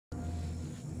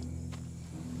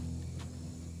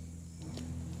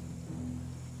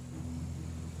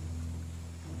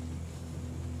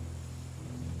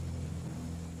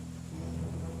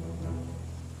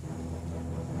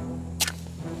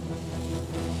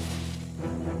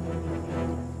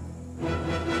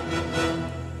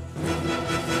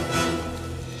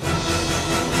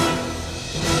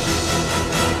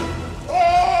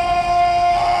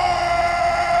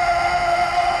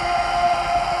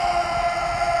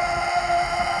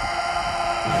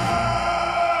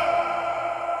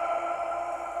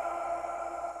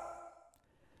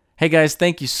Hey guys,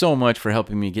 thank you so much for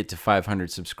helping me get to 500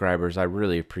 subscribers. I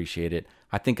really appreciate it.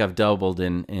 I think I've doubled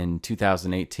in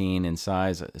 2018 in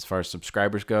size as far as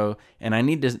subscribers go, and I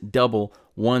need to double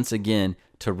once again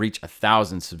to reach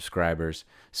 1,000 subscribers.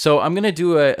 So I'm going to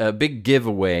do a big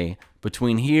giveaway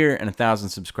between here and 1,000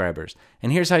 subscribers.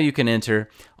 And here's how you can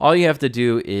enter. All you have to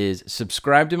do is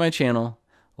subscribe to my channel,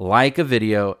 like a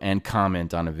video, and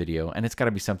comment on a video. And it's got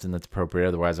to be something that's appropriate,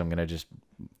 otherwise I'm going to just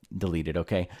delete it,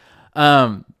 okay?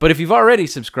 But if you've already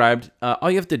subscribed,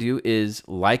 all you have to do is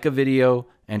like a video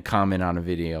and comment on a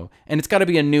video. And it's got to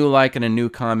be a new like and a new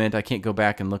comment. I can't go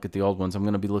back and look at the old ones. I'm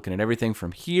going to be looking at everything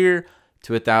from here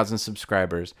to 1,000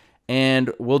 subscribers.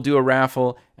 And we'll do a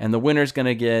raffle, and the winner's going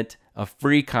to get a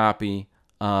free copy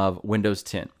of Windows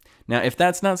 10. Now, if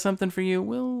that's not something for you,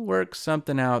 we'll work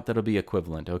something out that'll be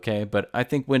equivalent, okay? But I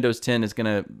think Windows 10 is going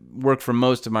to work for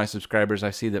most of my subscribers.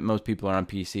 I see that most people are on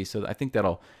PC, so I think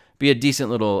that'll be a decent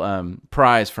little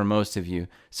prize for most of you.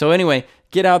 So anyway,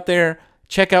 get out there,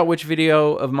 check out which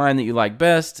video of mine that you like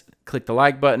best, click the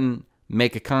like button,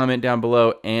 make a comment down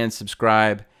below, and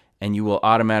subscribe, and you will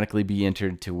automatically be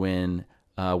entered to win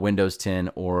Windows 10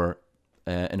 or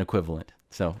an equivalent.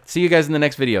 So see you guys in the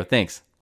next video. Thanks.